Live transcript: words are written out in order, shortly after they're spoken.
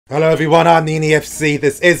Hello everyone, I'm NiniFC,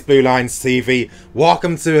 this is CWANless TV.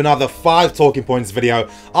 Welcome to another 5 talking points video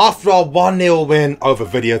after our 1-0 win over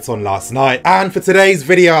Videoton last night. And for today's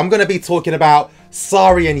video, I'm going to be talking about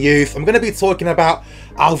Sarri and youth. I'm going to be talking about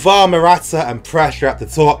Morata and pressure at the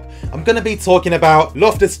top. I'm going to be talking about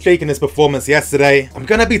Loftus-Cheek and his performance yesterday. I'm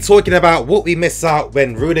going to be talking about what we miss out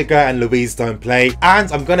when Rudiger and Luiz don't play.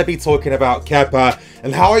 And I'm going to be talking about Kepa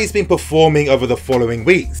and how he's been performing over the following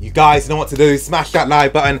weeks. You guys know what to do. Smash that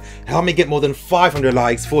like button. Help me get more than 500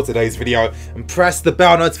 likes for today's video. And press the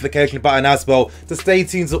bell notification button as well to stay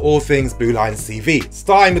tuned to all things CWANless TV.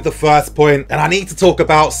 Starting with the first point, and I need to talk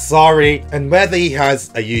about Sarri and whether he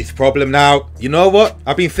has a youth problem now. You know what?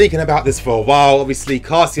 I've been thinking about this for a while. Obviously,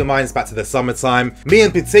 cast your minds back to the summertime. Me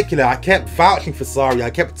in particular, I kept vouching for Sarri. I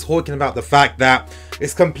kept talking about the fact that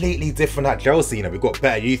it's completely different at Chelsea. You know, we've got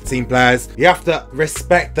better youth team players. You have to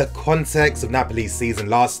respect the context of Napoli's season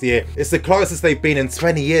last year. It's the closest they've been in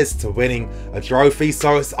 20 years to winning a trophy,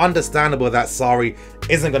 so it's understandable that Sarri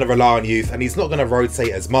isn't going to rely on youth and he's not going to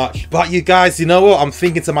rotate as much. But you guys, you know what? I'm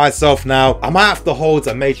thinking to myself now, I might have to hold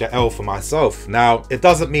a major L for myself. Now, it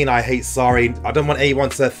doesn't mean I hate Sarri. I don't want anyone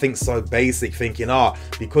to think so basic, thinking,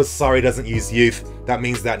 because Sarri doesn't use youth, that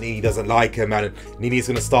means that Nini doesn't like him and Nini's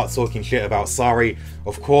going to start talking shit about Sarri.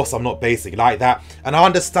 Of course, I'm not basic like that. And I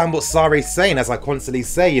understand what Sarri's saying, as I constantly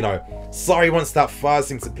say, you know, Sarri wants that first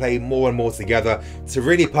team to play more and more together to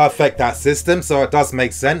really perfect that system, so it does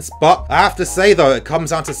make sense. But I have to say though, it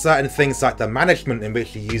comes down to certain things like the management in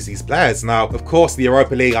which you use these players. Now, of course, the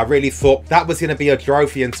Europa League, I really thought that was going to be a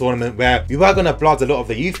trophy and tournament where we were going to blood a lot of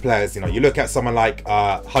the youth players. You know, you look at someone like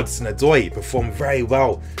Hudson-Odoi, performed very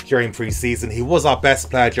well during pre-season. He was our best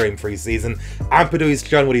player during pre-season. Ampadu's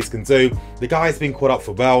shown what he can do. The guy's been caught up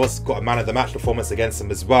for Wales, got a man of the match performance against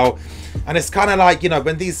him as well. And it's kind of like, you know,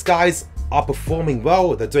 when these guys are performing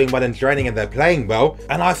well, they're doing well in training and they're playing well,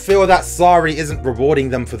 and I feel that Sarri isn't rewarding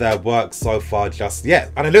them for their work so far just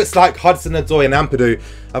yet. And it looks like Hudson-Odoi and Ampadu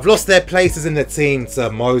have lost their places in the team to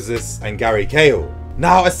Moses and Gary Cahill.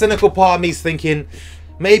 Now, a cynical part of me is thinking,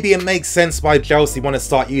 maybe it makes sense why Chelsea want to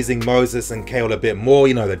start using Moses and Cahill a bit more.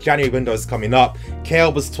 You know, the January window is coming up.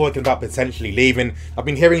 Cahill was talking about potentially leaving. I've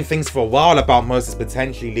been hearing things for a while about Moses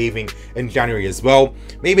potentially leaving in January as well.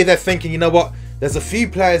 Maybe they're thinking, you know what? There's a few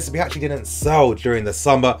players we actually didn't sell during the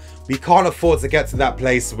summer. We can't afford to get to that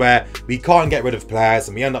place where we can't get rid of players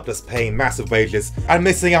and we end up just paying massive wages and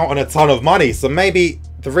missing out on a ton of money. So maybe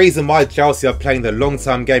the reason why Chelsea are playing the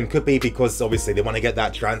long-term game could be because obviously they want to get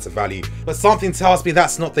that transfer value. But something tells me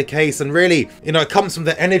that's not the case. And really, you know, it comes from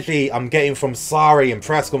the energy I'm getting from Sarri in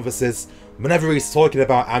press conferences whenever he's talking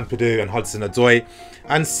about Ampadu and Hudson-Odoi.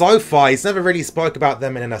 And so far, he's never really spoke about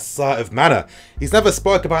them in an assertive manner. He's never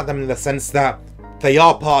spoke about them in the sense that they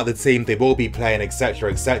are part of the team, they will be playing,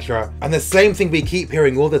 etc, etc. And the same thing we keep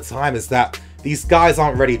hearing all the time is that these guys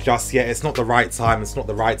aren't ready just yet. It's not the right time. It's not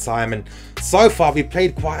the right time. And so far, we've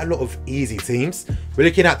played quite a lot of easy teams. We're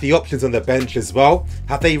looking at the options on the bench as well.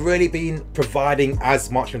 Have they really been providing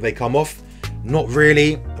as much when they come off? Not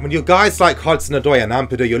really. I mean, your guys like Hudson-Odoi and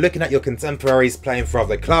Ampadu, you're looking at your contemporaries playing for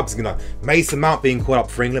other clubs. You know, Mason Mount being called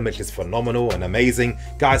up for England, which is phenomenal and amazing.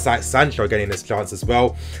 Guys like Sancho getting this chance as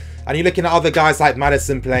well. And you're looking at other guys like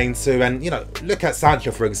Maddison playing too. And, you know, look at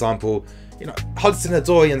Sancho, for example. You know,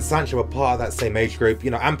 Hudson-Odoi and Sancho are part of that same age group.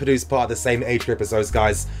 You know, Ampadu's part of the same age group as those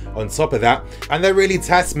guys on top of that. And they're really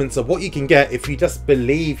testament to what you can get if you just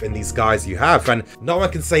believe in these guys you have. And no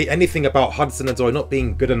one can say anything about Hudson-Odoi not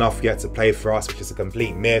being good enough yet to play for us, which is a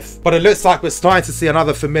complete myth. But it looks like we're starting to see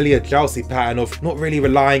another familiar Chelsea pattern of not really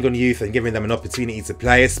relying on youth and giving them an opportunity to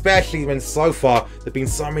play, especially when so far there have been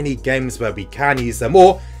so many games where we can use them,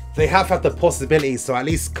 or they have had the possibility to at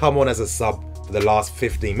least come on as a sub for the last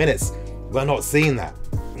 15 minutes. We're not seeing that.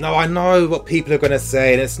 Now, I know what people are going to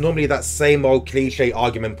say, and it's normally that same old cliche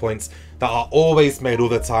argument points that are always made all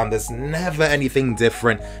the time. There's never anything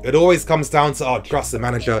different. It always comes down to, trust the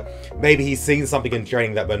manager. Maybe he's seen something in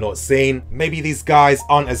training that we're not seeing. Maybe these guys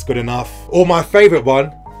aren't as good enough. Or my favourite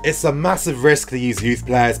one, it's a massive risk to use youth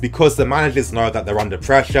players because the managers know that they're under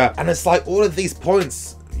pressure. And it's like all of these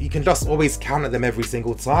points, you can just always count at them every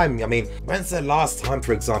single time. I mean, when's the last time,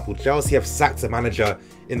 for example, Chelsea have sacked a manager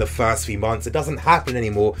in the first few months? It doesn't happen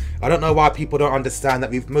anymore. I don't know why people don't understand that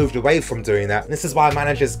we've moved away from doing that. And this is why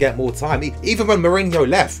managers get more time. Even when Mourinho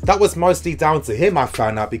left, that was mostly down to him, I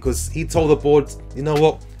found out, because he told the board, you know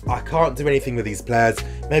what? I can't do anything with these players.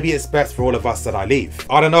 Maybe it's best for all of us that I leave.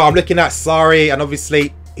 I don't know. I'm looking at Sarri, and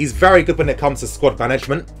obviously he's very good when it comes to squad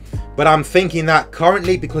management. But I'm thinking that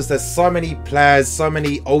currently, because there's so many players, so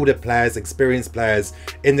many older players, experienced players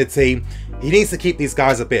in the team, he needs to keep these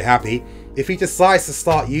guys a bit happy. If he decides to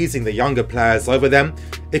start using the younger players over them,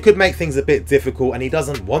 it could make things a bit difficult, and he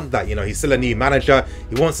doesn't want that. You know, he's still a new manager.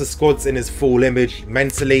 He wants the squads in his full image,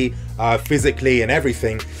 mentally, physically, and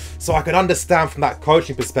everything. So I can understand from that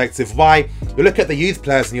coaching perspective why you look at the youth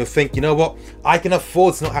players and you'll think, you know what, I can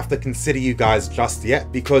afford to not have to consider you guys just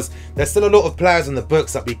yet, because there's still a lot of players in the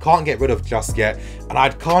books that we can't get rid of just yet, and I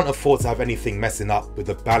can't afford to have anything messing up with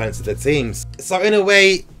the balance of the teams. So in a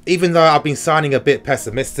way, even though I've been sounding a bit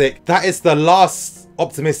pessimistic, that is the last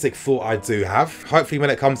optimistic thought I do have. Hopefully when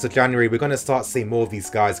it comes to January, we're going to start seeing more of these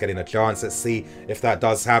guys getting a chance. Let's see if that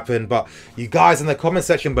does happen. But you guys in the comment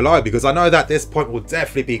section below, because I know that this point will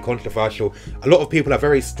definitely be controversial. A lot of people have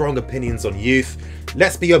very strong opinions on youth.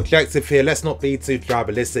 Let's be objective here. Let's not be too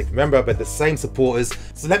tribalistic. Remember, we're the same supporters.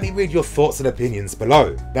 So let me read your thoughts and opinions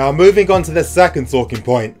below. Now, moving on to the second talking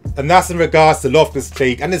point, and that's in regards to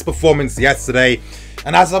Loftus-Cheek and his performance yesterday.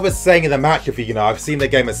 And as I was saying in the match review, you know, I've seen the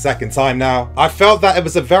game a second time now. I felt that it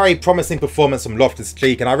was a very promising performance from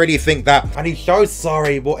Loftus-Cheek, and I really think that, and he showed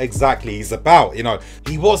Sarri what exactly he's about. You know,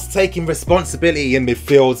 he was taking responsibility in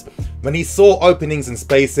midfield. When he saw openings and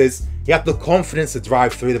spaces, he had the confidence to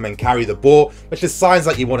drive through them and carry the ball, which is signs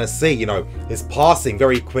that you want to see. You know, his passing,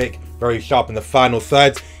 very quick, very sharp in the final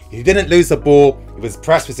third. He didn't lose the ball, he was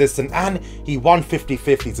press resistant, and he won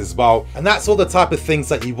 50-50s as well. And that's all the type of things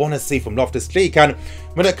that you want to see from Loftus-Cheek. And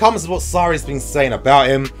when it comes to what Sarri's been saying about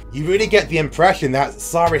him, you really get the impression that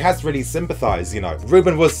Sarri has really sympathised. You know,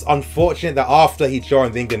 Ruben was unfortunate that after he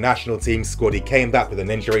joined the England national team squad, he came back with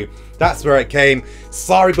an injury. That's where it came.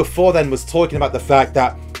 Sarri before then was talking about the fact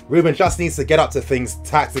that Ruben just needs to get up to things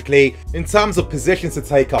tactically in terms of positions to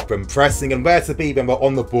take up and pressing and where to be when we're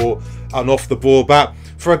on the ball and off the ball. But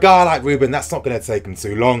for a guy like Ruben, that's not going to take him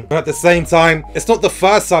too long. But at the same time, it's not the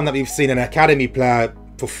first time that we've seen an academy player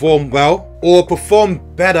perform well or perform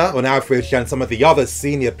better on average than some of the other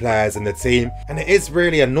senior players in the team. And it is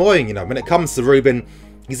really annoying, you know, when it comes to Ruben.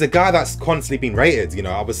 He's a guy that's constantly been rated. You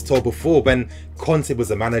know, I was told before when Conte was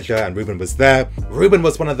the manager and Ruben was there, Ruben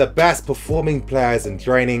was one of the best performing players in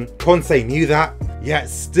training. Conte knew that, yet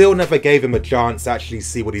still never gave him a chance to actually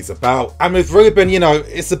see what he's about. And with Ruben, you know,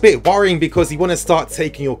 it's a bit worrying because you want to start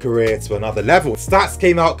taking your career to another level. Stats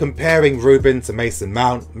came out comparing Ruben to Mason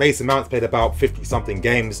Mount. Mason Mount's played about 50-something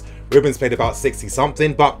games. Ruben's played about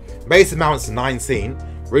 60-something, but Mason Mount's 19.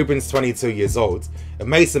 Ruben's 22 years old, and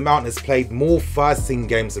Mason Mount has played more first team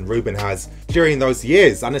games than Ruben has during those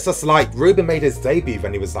years. And it's just like Ruben made his debut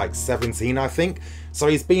when he was like 17, I think. So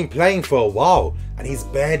he's been playing for a while and he's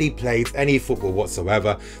barely played any football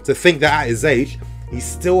whatsoever. To think that at his age, he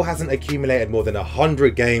still hasn't accumulated more than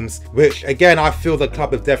 100 games, which again, I feel the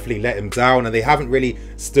club have definitely let him down and they haven't really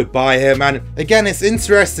stood by him. And again, it's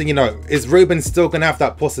interesting, you know, is Ruben still going to have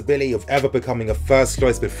that possibility of ever becoming a first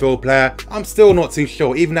choice midfield player? I'm still not too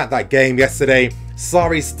sure. Even at that game yesterday,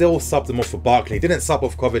 Sarri still subbed him off for Barkley. Didn't sub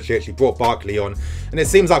off Kovacic, he brought Barkley on. And it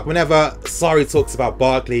seems like whenever Sarri talks about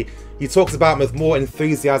Barkley, he talks about him with more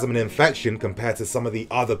enthusiasm and infection compared to some of the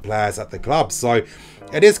other players at the club. So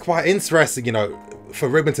it is quite interesting, you know, for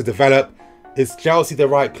Ruben to develop. Is Chelsea the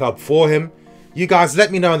right club for him? You guys let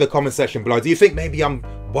me know in the comment section below. Do you think maybe I'm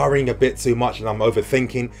worrying a bit too much and I'm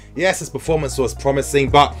overthinking? Yes, his performance was promising,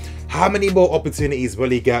 but how many more opportunities will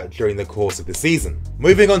he get during the course of the season?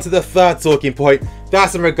 Moving on to the third talking point,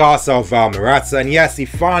 that's in regards to Morata. And yes, he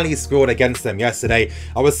finally scored against them yesterday.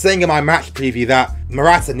 I was saying in my match preview that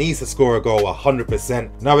Morata needs to score a goal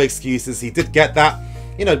 100%. No excuses, he did get that.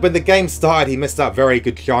 You know, when the game started, he missed that very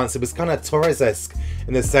good chance. It was kind of Torres-esque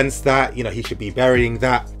in the sense that, you know, he should be burying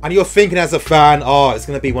that. And you're thinking as a fan, oh, it's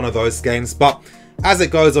going to be one of those games. But as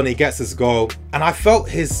it goes on, he gets his goal. And I felt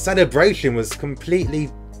his celebration was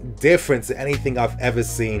completely different to anything I've ever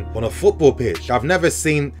seen on a football pitch. I've never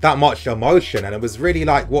seen that much emotion, and it was really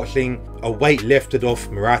like watching a weight lifted off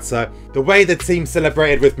Morata. The way the team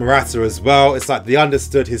celebrated with Morata as well, it's like they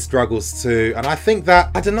understood his struggles too. And I think that,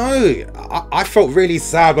 I don't know, I felt really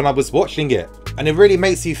sad when I was watching it. And it really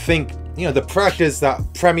makes you think, you know, the pressures that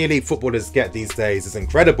Premier League footballers get these days is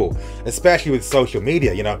incredible, especially with social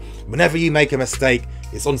media. You know, whenever you make a mistake,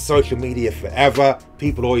 it's on social media forever.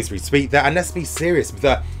 People always retweet that. And let's be serious, with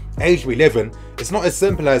the age we live in, it's not as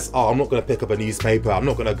simple as, oh, I'm not going to pick up a newspaper, I'm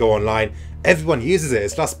not going to go online. Everyone uses it.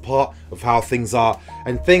 It's just part of how things are,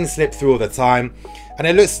 and things slip through all the time. And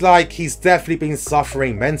it looks like he's definitely been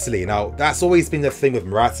suffering mentally. Now, that's always been the thing with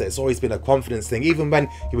Morata. It's always been a confidence thing, even when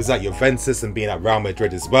he was at Juventus and being at Real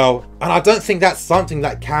Madrid as well. And I don't think that's something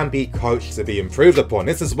that can be coached to be improved upon.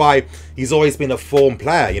 This is why he's always been a form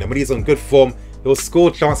player. You know, when he's on good form, he'll score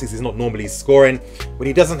chances he's not normally scoring. When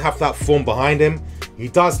he doesn't have that form behind him, he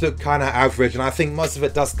does look kind of average, and I think most of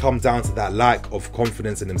it does come down to that lack of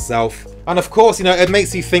confidence in himself. And of course, you know, it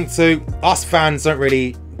makes you think too, us fans don't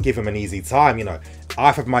really give him an easy time. You know,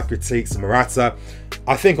 I've had my critiques of Morata.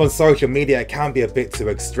 I think on social media it can be a bit too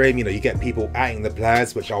extreme. You know, you get people atting the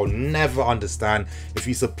players, which I'll never understand. If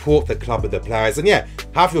you support the club with the players, and yeah,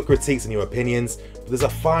 have your critiques and your opinions, but there's a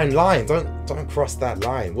fine line. Don't cross that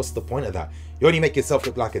line. What's the point of that? You only make yourself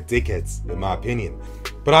look like a dickhead, in my opinion.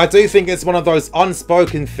 But I do think it's one of those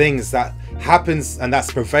unspoken things that happens and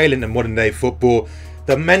that's prevalent in modern day football.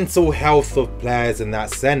 The mental health of players in that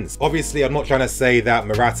sense. Obviously, I'm not trying to say that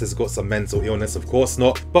Morata's got some mental illness, of course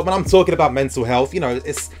not. But when I'm talking about mental health, you know,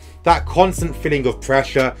 it's that constant feeling of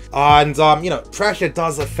pressure. And, you know, pressure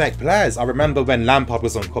does affect players. I remember when Lampard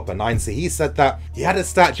was on Copa 90, he said that he had a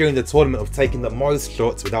stat during the tournament of taking the most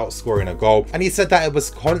shots without scoring a goal. And he said that it was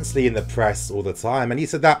constantly in the press all the time. And he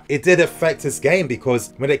said that it did affect his game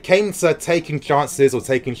because when it came to taking chances or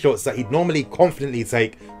taking shots that he'd normally confidently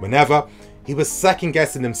take whenever, he was second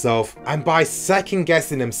guessing himself, and by second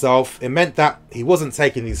guessing himself, it meant that he wasn't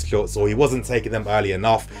taking these shots or he wasn't taking them early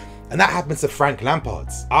enough. And that happened to Frank Lampard.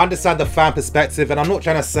 I understand the fan perspective, and I'm not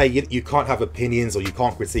trying to say you can't have opinions or you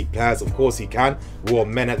can't critique players. Of course you can. We're all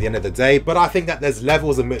men at the end of the day. But I think that there's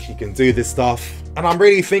levels in which you can do this stuff. And I'm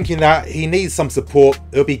really thinking that he needs some support.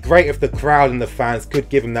 It would be great if the crowd and the fans could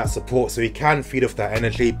give him that support so he can feed off that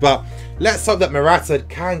energy. But let's hope that Morata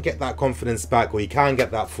can get that confidence back, or he can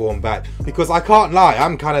get that form back. Because I can't lie,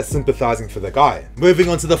 I'm kind of sympathising for the guy. Moving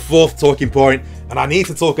on to the fourth talking point, and I need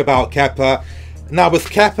to talk about Kepa. Now with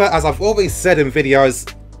Kepa, as I've always said in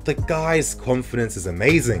videos, the guy's confidence is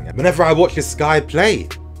amazing. Whenever I watch this guy play,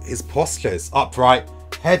 his posture is upright,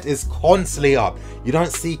 head is constantly up. You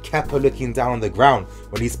don't see Kepa looking down on the ground.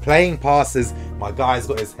 When he's playing passes, my guy's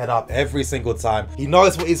got his head up every single time. He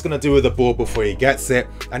knows what he's going to do with the ball before he gets it,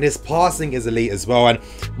 and his passing is elite as well. And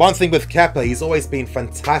one thing with Kepa, he's always been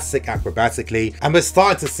fantastic acrobatically, and we're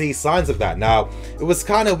starting to see signs of that now. It was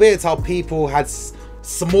kind of weird how people had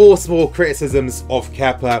small criticisms of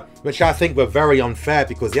Kepa, which I think were very unfair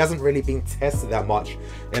because he hasn't really been tested that much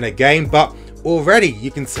in a game. But already you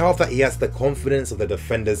can tell that he has the confidence of the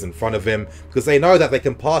defenders in front of him because they know that they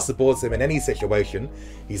can pass the ball to him in any situation.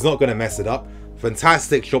 He's not going to mess it up.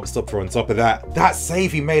 Fantastic shot stopper on top of that. That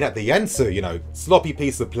save he made at the end too, you know, sloppy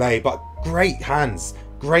piece of play, but great hands.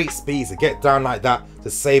 Great speed to get down like that, to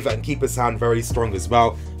save it and keep his hand very strong as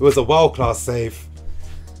well. It was a world-class save.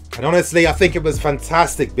 And honestly, I think it was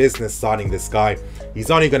fantastic business signing this guy.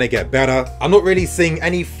 He's only going to get better. I'm not really seeing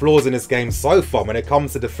any flaws in his game so far when it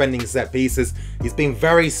comes to defending set pieces. He's been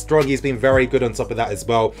very strong. He's been very good on top of that as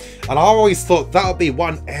well. And I always thought that would be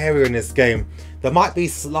one area in this game that might be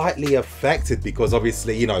slightly affected because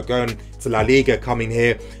obviously, you know, going to La Liga, coming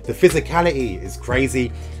here, the physicality is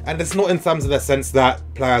crazy. And it's not in terms of the sense that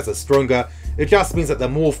players are stronger. It just means that they're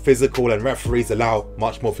more physical and referees allow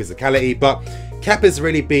much more physicality. But Kepa's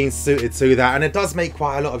really being suited to that, and it does make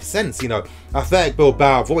quite a lot of sense. You know, Athletic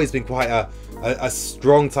Bilbao have always been quite a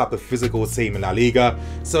strong type of physical team in La Liga,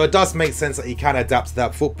 so it does make sense that he can adapt to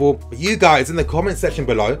that football. But you guys in the comment section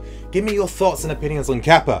below, give me your thoughts and opinions on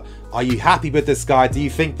Kepa. Are you happy with this guy? Do you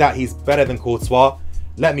think that he's better than Courtois?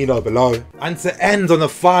 Let me know below. And to end on the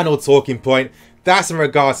final talking point, that's in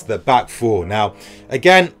regards to the back four. Now,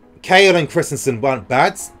 again, Cahill and Christensen weren't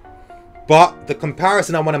bad, but the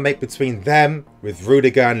comparison I want to make between them with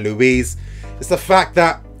Rudiger and Luiz is the fact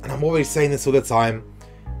that, and I'm always saying this all the time,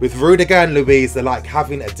 with Rudiger and Luiz, they're like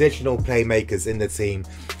having additional playmakers in the team,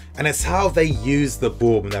 and it's how they use the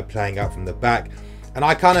ball when they're playing out from the back. And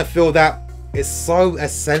I kind of feel that it's so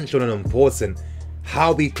essential and important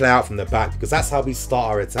how we play out from the back, because that's how we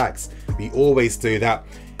start our attacks. We always do that.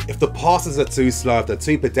 If the passes are too slow, if they're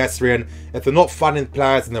too pedestrian, if they're not finding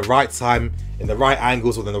players in the right time, in the right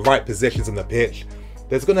angles, or in the right positions on the pitch,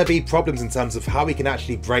 there's going to be problems in terms of how we can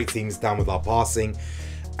actually break teams down with our passing.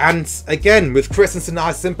 And again, with Christensen,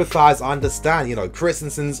 I sympathise, I understand. You know,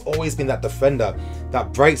 Christensen's always been that defender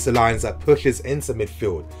that breaks the lines, that pushes into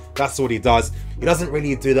midfield. That's what he does. He doesn't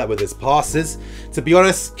really do that with his passes. To be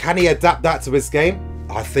honest, can he adapt that to his game?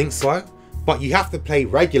 I think so. But you have to play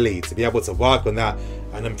regularly to be able to work on that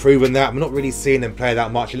and improve on that. I'm not really seeing him play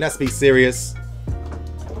that much. And let's be serious.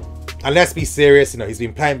 You know, he's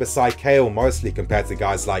been playing beside Cahill mostly compared to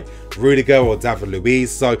guys like Rudiger or David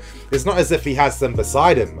Luiz. So it's not as if he has them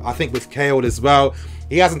beside him. I think with Cahill as well,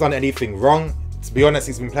 he hasn't done anything wrong. To be honest,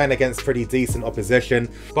 he's been playing against pretty decent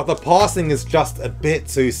opposition, but the passing is just a bit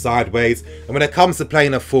too sideways. And when it comes to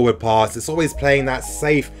playing a forward pass, it's always playing that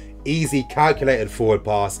safe, easy, calculated forward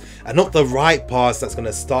pass, and not the right pass that's going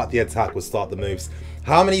to start the attack or start the moves.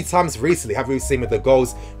 How many times recently have we seen with the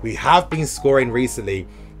goals we have been scoring recently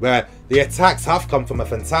where the attacks have come from a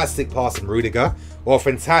fantastic pass from Rudiger or a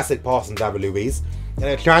fantastic pass from David Luiz, and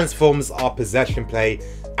it transforms our possession play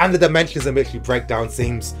and the dimensions in which we break down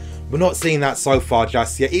teams? We're not seeing that so far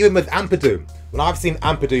just yet. Even with Ampadu, when I've seen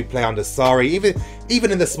Ampadu play under Sarri,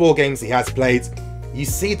 even in the small games he has played, you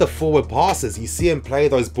see the forward passes, you see him play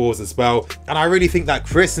those balls as well. And I really think that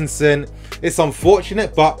Christensen, it's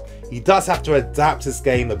unfortunate, but he does have to adapt his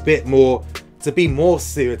game a bit more to be more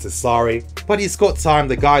suited to Sarri. But he's got time,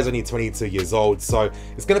 the guy's only 22 years old, so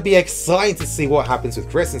it's going to be exciting to see what happens with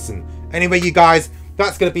Christensen. Anyway, you guys,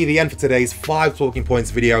 that's going to be the end for today's 5 talking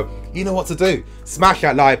points video. You know what to do. Smash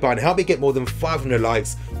that like button, help me get more than 500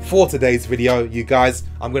 likes for today's video. You guys,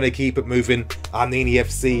 I'm going to keep it moving. I'm Nini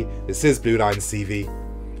FC. This is Blue Lines TV.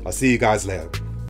 I'll see you guys later.